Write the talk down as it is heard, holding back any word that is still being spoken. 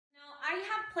I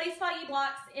have place value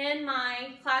blocks in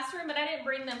my classroom, but I didn't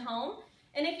bring them home.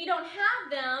 And if you don't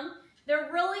have them, they're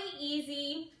really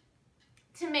easy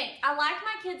to make. I like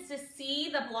my kids to see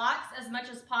the blocks as much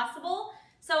as possible.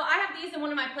 So I have these in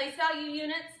one of my place value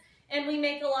units, and we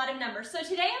make a lot of numbers. So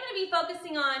today I'm going to be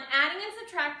focusing on adding and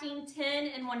subtracting 10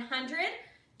 and 100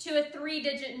 to a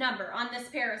 3-digit number on this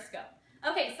periscope.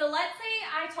 Okay, so let's say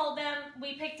I told them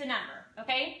we picked a number,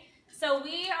 okay? So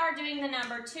we are doing the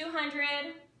number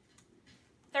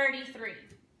 233.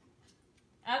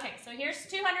 Okay, so here's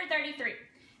 233.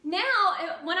 Now,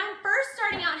 when I'm first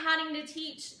starting out having to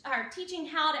teaching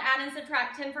how to add and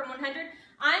subtract 10 from 100,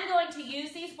 I'm going to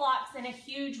use these blocks in a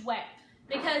huge way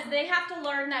because they have to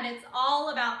learn that it's all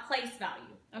about place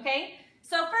value, okay?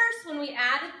 So first, when we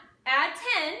add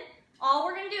 10, all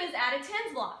we're going to do is add a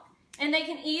tens block. And they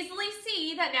can easily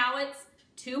see that now it's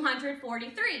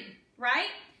 243,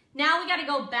 right? Now we got to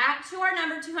go back to our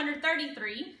number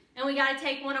 233, and we got to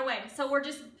take one away. So we're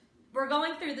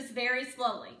going through this very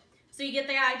slowly. So you get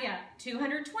the idea,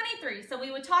 223. So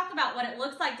we would talk about what it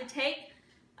looks like to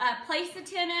place the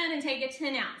 10 in and take a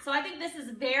 10 out. So I think this is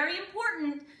very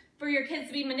important for your kids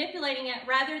to be manipulating it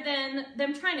rather than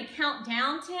them trying to count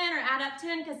down 10 or add up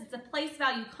 10, because it's a place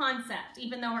value concept,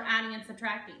 even though we're adding and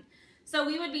subtracting. So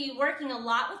we would be working a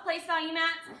lot with place value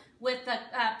mats, with the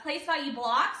place value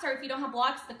blocks, or if you don't have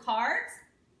blocks, the cards.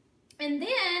 And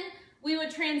then we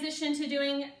would transition to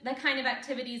doing the kind of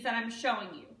activities that I'm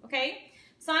showing you, okay?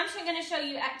 So I'm going to show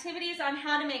you activities on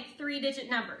how to make 3-digit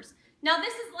numbers. Now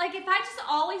this is like if I just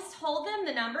always told them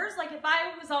the numbers, like if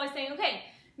I was always saying, okay,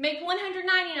 make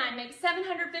 199, make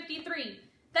 753,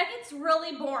 that gets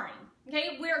really boring,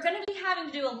 okay? We're going to be having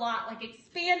to do a lot, like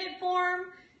expanded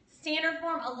form, standard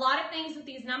form, a lot of things with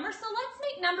these numbers. So let's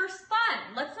make numbers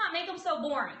fun. Let's not make them so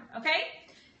boring, okay?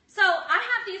 So I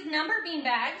have these number bean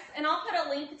bags, and I'll put a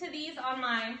link to these on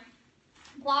my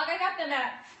blog. I got them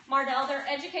at Mardell. They're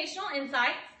educational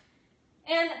insights.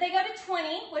 And they go to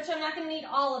 20, which I'm not going to need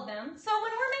all of them. So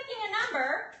when we're making a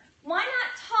number, why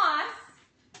not toss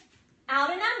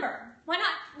out a number? Why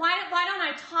don't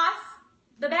I toss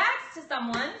the bags to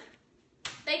someone?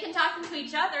 They can toss them to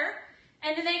each other,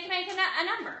 and then they can make a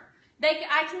number.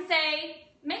 I can say,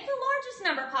 make the largest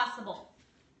number possible,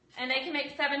 and they can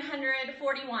make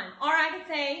 741. Or I could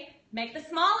say, make the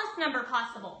smallest number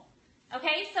possible.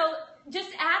 Okay, so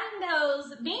just adding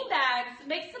those bean bags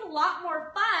makes it a lot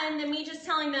more fun than me just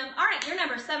telling them, all right, your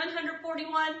number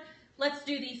 741, let's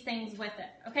do these things with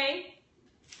it, okay?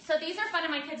 So these are fun,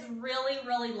 and my kids really,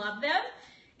 really love them,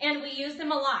 and we use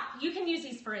them a lot. You can use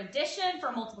these for addition,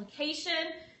 for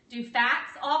multiplication, do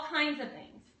facts, all kinds of things.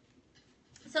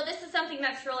 So this is something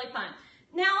that's really fun.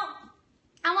 Now,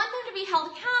 I want them to be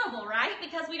held accountable, right?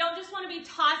 Because we don't just want to be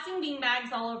tossing bean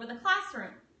bags all over the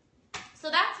classroom. So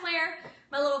that's where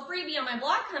my little freebie on my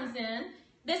blog comes in.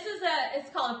 This is it's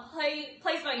called a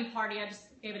place value party. I just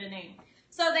gave it a name.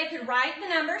 So they could write the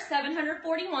number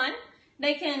 741.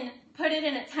 They can put it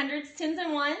in its hundreds, tens,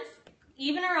 and ones,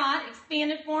 even or odd,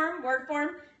 expanded form, word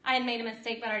form. I had made a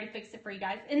mistake, but I already fixed it for you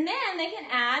guys. And then they can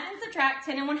add and subtract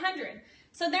 10 and 100.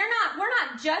 So we're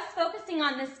not just focusing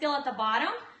on this skill at the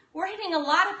bottom. We're hitting a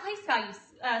lot of place value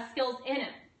skills in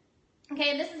it.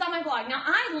 Okay, this is on my blog. Now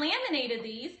I laminated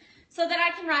these so that I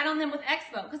can write on them with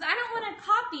Expo, because I don't want to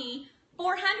copy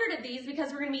 400 of these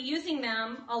because we're going to be using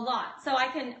them a lot. So I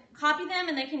can copy them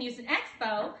and they can use an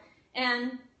Expo,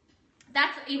 and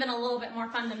that's even a little bit more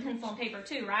fun than pencil and paper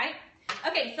too, right?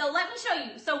 Okay, so let me show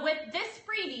you. So with this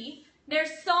freebie,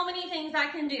 there's so many things I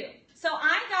can do. So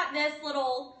I got this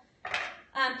little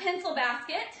pencil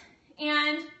basket,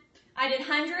 and I did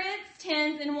hundreds,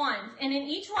 tens, and ones. And in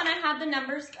each one I have the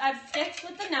numbers, I have sticks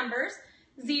with the numbers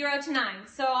 0 to 9.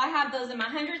 So I have those in my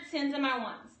hundreds, tens, and my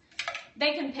ones.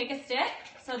 They can pick a stick,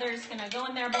 so they're just gonna go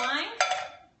in there blind.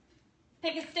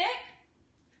 Pick a stick.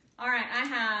 All right, I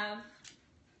have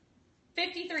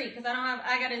 53 because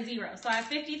I got a 0, so I have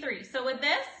 53. So with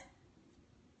this,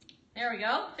 there we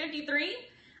go, 53.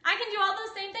 I can do all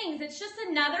those same things. It's just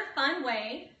another fun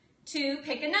way to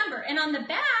pick a number. And on the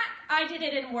back, I did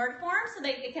it in word form so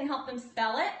that it can help them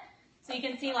spell it. So you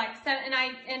can see like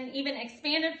and even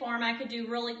expanded form I could do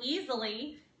really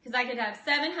easily, because I could have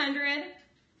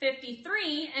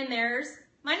 753 and there's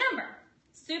my number.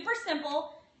 Super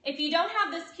simple. If you don't have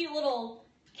this cute little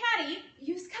caddy,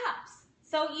 use cups.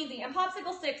 So easy. And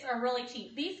popsicle sticks are really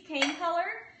cheap. These came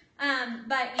colored,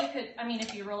 but you could, I mean,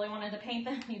 if you really wanted to paint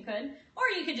them, you could. Or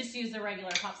you could just use the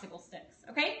regular popsicle sticks,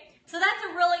 okay? So that's a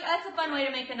fun way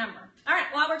to make a number. All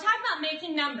right, while we're talking about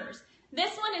making numbers,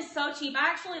 this one is so cheap. I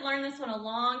actually learned this one a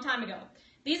long time ago.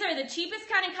 These are the cheapest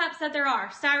kind of cups that there are,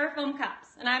 styrofoam cups.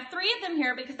 And I have 3 of them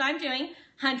here because I'm doing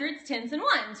hundreds, tens, and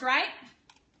ones, right?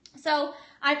 So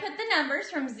I put the numbers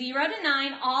from 0 to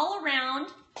 9 all around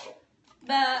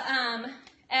the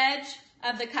edge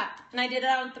of the cup. And I did it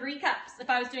on 3 cups. If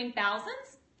I was doing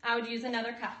thousands, I would use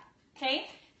another cup, okay?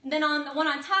 And then on the one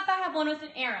on top, I have one with an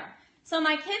arrow. So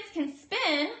my kids can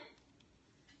spin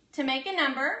to make a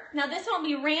number. Now this won't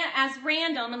be as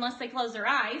random unless they close their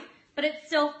eyes, but it's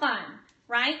still fun,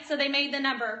 right? So they made the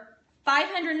number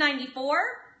 594.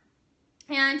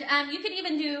 And you could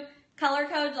even do color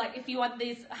codes, like if you want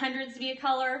these hundreds to be a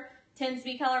color, tens to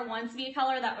be a color, ones to be a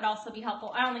color, that would also be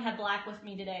helpful. I only had black with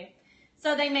me today.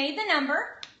 So they made the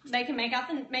number. They can make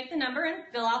the number and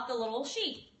fill out the little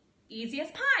sheet. Easy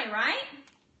as pie, right?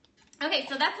 Okay,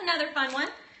 so that's another fun one.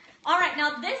 All right,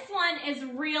 now this one is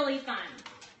really fun.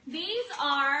 These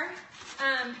are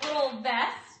little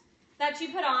vests that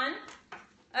you put on.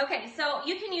 Okay, so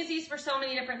you can use these for so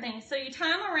many different things. So you tie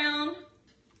them around,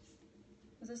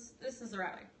 this is the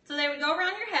right way. So they would go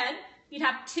around your head. You'd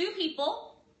have 2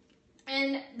 people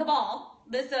and the ball.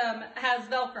 This has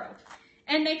Velcro.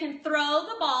 And they can throw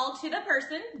the ball to the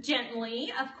person,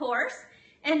 gently, of course,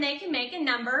 and they can make a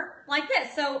number like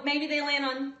this. So maybe they land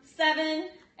on 7,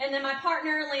 and then my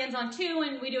partner lands on 2,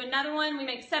 and we do another one. We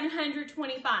make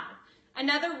 725.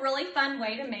 Another really fun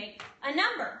way to make a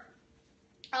number.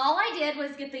 All I did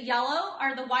was get the yellow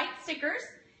or the white stickers,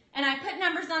 and I put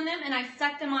numbers on them, and I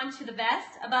stuck them onto the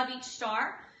vest above each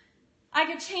star. I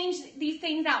could change these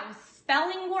things out with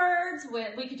spelling words.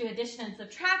 We could do addition and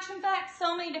subtraction facts,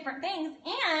 so many different things,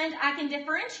 and I can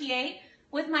differentiate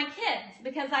with my kids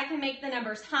because I can make the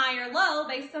numbers high or low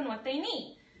based on what they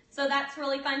need. So that's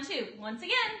really fun too. Once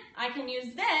again, I can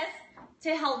use this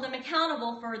to hold them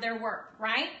accountable for their work,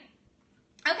 right?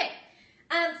 Okay,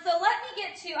 so let me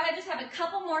get to, I just have a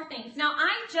couple more things. Now,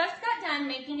 I just got done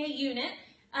making a unit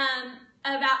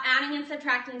about adding and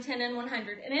subtracting 10 and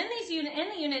 100. And in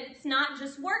the unit, it's not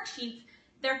just worksheets,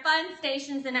 they're fun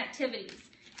stations and activities.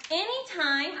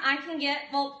 Anytime I can get,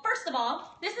 well, first of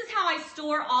all, this is how I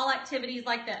store all activities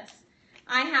like this.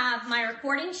 I have my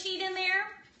recording sheet in there.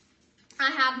 I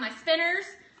have my spinners.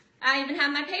 I even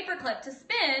have my paper clip to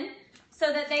spin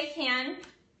so that they can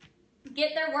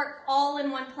get their work all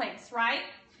in one place, right?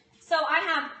 So I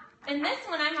have, in this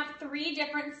one, I have 3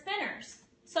 different spinners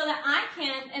so that I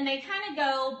can, and they kind of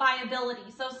go by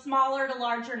ability, so smaller to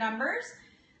larger numbers,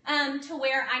 to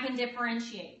where I can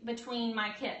differentiate between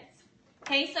my kids.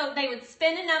 Okay, so they would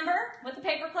spin a number with a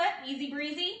paper clip, easy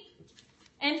breezy,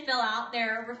 and fill out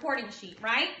their recording sheet,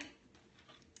 right?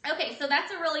 Okay, so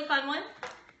that's a really fun one.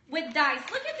 With dice,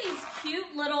 look at these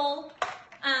cute little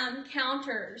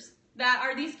counters that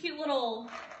are these cute little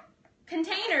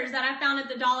containers that I found at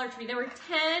the Dollar Tree. They were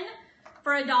 10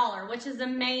 for $1, which is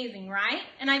amazing, right?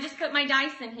 And I just put my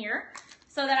dice in here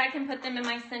so that I can put them in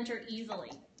my center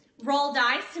easily. Roll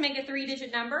dice to make a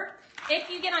 3-digit number. If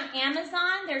you get on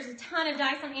Amazon, there's a ton of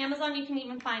dice on Amazon. You can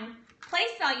even find place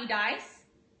value dice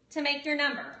to make your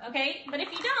number, okay? But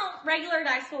if you don't, regular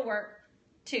dice will work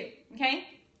too, okay?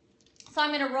 So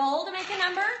I'm gonna roll to make a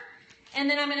number, and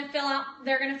then I'm gonna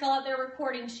they're gonna fill out their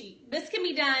recording sheet. This can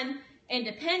be done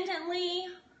independently.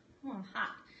 Oh, I'm hot.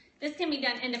 This can be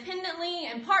done independently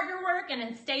in partner work and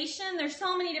in station. There's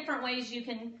so many different ways you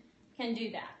can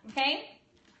do that, okay?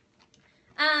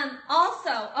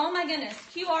 Also, oh my goodness,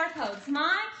 QR codes.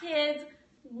 My kids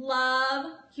love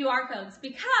QR codes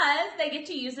because they get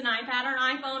to use an iPad or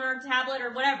an iPhone or a tablet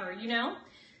or whatever, you know?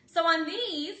 So on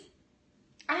these,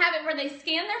 I have it where they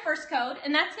scan their first code,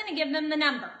 and that's going to give them the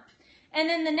number. And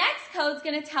then the next code is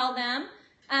going to tell them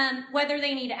whether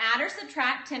they need to add or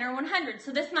subtract 10 or 100.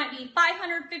 So this might be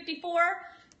 554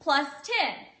 plus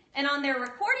 10. And on their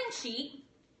recording sheet,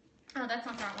 oh, that's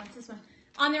not the right one, it's this one.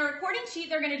 On their recording sheet,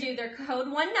 they're going to do their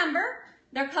code 1 number,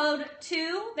 their code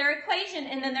 2, their equation,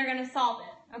 and then they're going to solve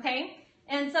it, okay?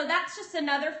 And so that's just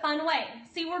another fun way.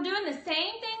 See, we're doing the same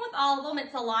thing with all of them.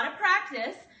 It's a lot of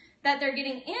practice that they're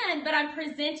getting in, but I'm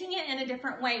presenting it in a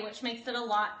different way, which makes it a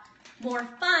lot more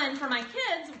fun for my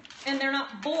kids, and they're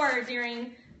not bored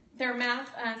during their math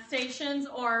stations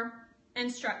or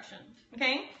instruction,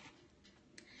 okay?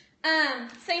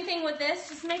 Same thing with this,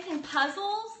 just making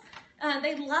puzzles.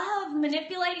 They love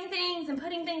manipulating things and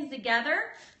putting things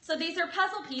together. So these are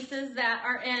puzzle pieces that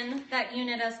are in that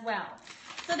unit as well.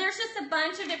 So there's just a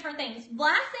bunch of different things.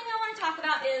 Last thing I want to talk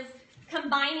about is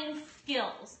combining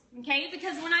skills, okay?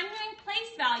 Because when I'm doing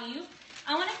place value,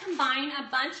 I want to combine a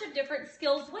bunch of different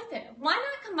skills with it. Why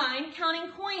not combine counting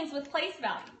coins with place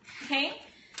value, okay?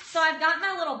 So I've got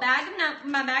my little bag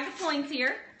of coins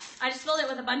here. I just filled it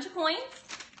with a bunch of coins.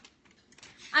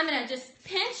 I'm going to just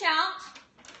pinch out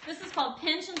This is called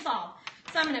pinch and solve.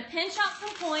 So I'm going to pinch out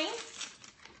some coins.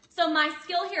 So my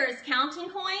skill here is counting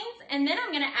coins, and then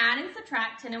I'm going to add and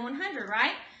subtract 10 and 100,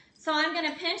 right? So I'm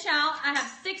going to pinch out, I have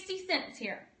 60 cents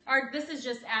here. Or this is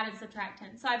just add and subtract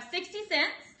 10. So I have 60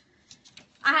 cents.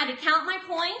 I had to count my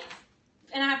coins,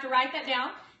 and I have to write that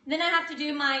down. Then I have to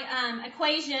do my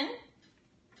equation,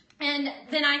 and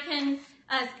then I can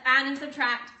add and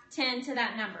subtract 10 to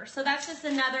that number. So that's just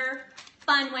another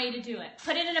fun way to do it.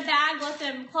 Put it in a bag, let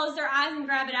them close their eyes and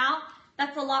grab it out.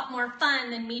 That's a lot more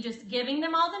fun than me just giving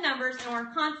them all the numbers and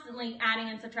we're constantly adding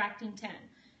and subtracting 10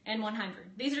 and 100.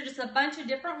 These are just a bunch of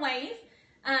different ways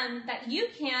that you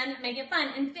can make it fun.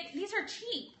 And these are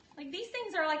cheap. Like these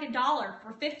things are like $1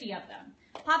 for 50 of them.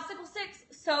 Popsicle sticks,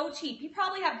 so cheap. You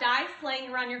probably have dice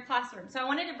laying around your classroom. So I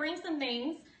wanted to bring some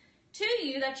things to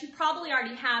you that you probably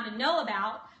already have and know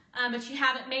about,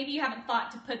 but maybe you haven't thought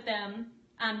to put them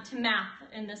to math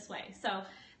in this way. So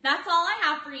that's all I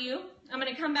have for you. I'm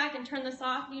going to come back and turn this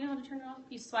off. Do you know how to turn it off?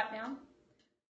 You swipe down.